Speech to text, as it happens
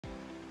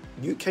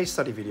New case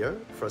study video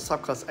for a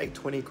subclass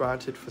 820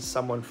 granted for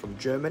someone from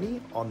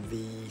Germany on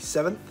the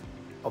 7th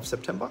of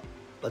September.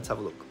 Let's have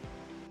a look.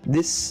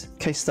 This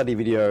case study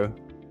video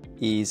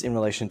is in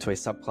relation to a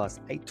subclass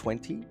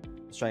 820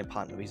 Australian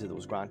partner visa that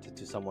was granted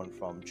to someone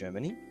from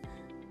Germany.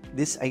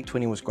 This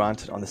 820 was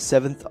granted on the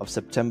 7th of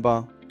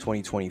September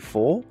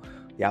 2024.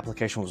 The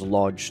application was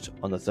lodged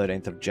on the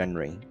 13th of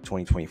January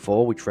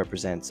 2024, which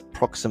represents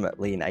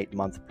approximately an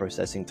 8-month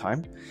processing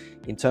time.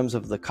 In terms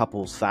of the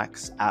couple's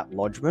facts at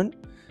lodgement,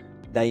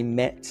 they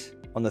met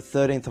on the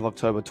 13th of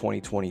October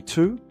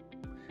 2022.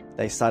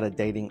 They started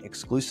dating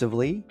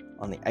exclusively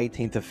on the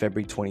 18th of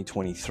February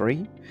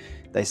 2023.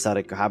 They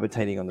started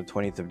cohabitating on the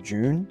 20th of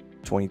June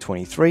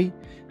 2023.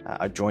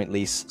 A joint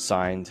lease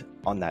signed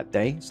on that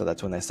day. So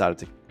that's when they started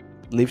to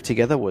live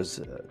together, was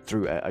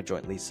through a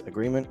joint lease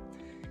agreement.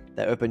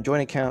 They opened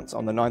joint accounts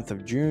on the 9th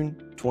of June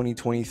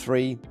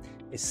 2023.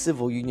 A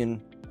civil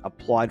union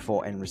applied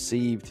for and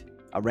received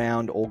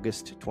around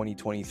August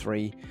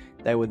 2023.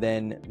 They were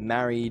then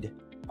married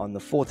on the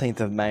 14th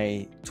of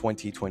May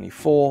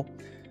 2024,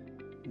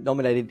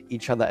 nominated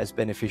each other as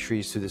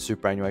beneficiaries to the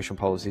superannuation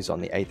policies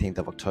on the 18th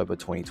of October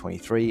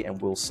 2023,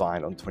 and will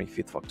sign on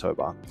 25th of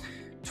October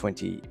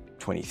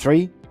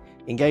 2023.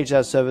 Engaged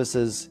our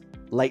services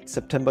late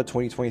September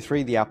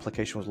 2023. The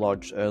application was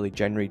lodged early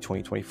January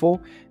 2024,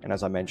 and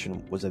as I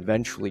mentioned, was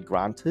eventually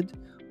granted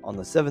on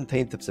the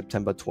 17th of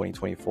September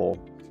 2024,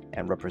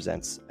 and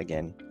represents,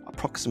 again,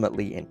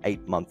 approximately an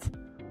 8-month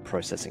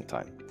processing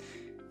time.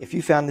 If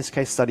you found this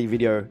case study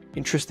video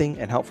interesting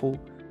and helpful,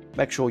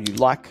 make sure you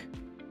like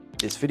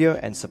this video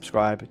and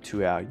subscribe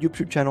to our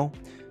YouTube channel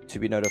to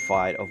be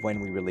notified of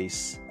when we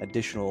release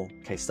additional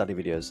case study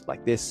videos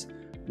like this.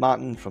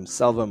 Martin from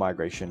Salvo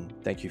Migration,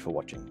 thank you for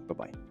watching.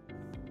 Bye-bye.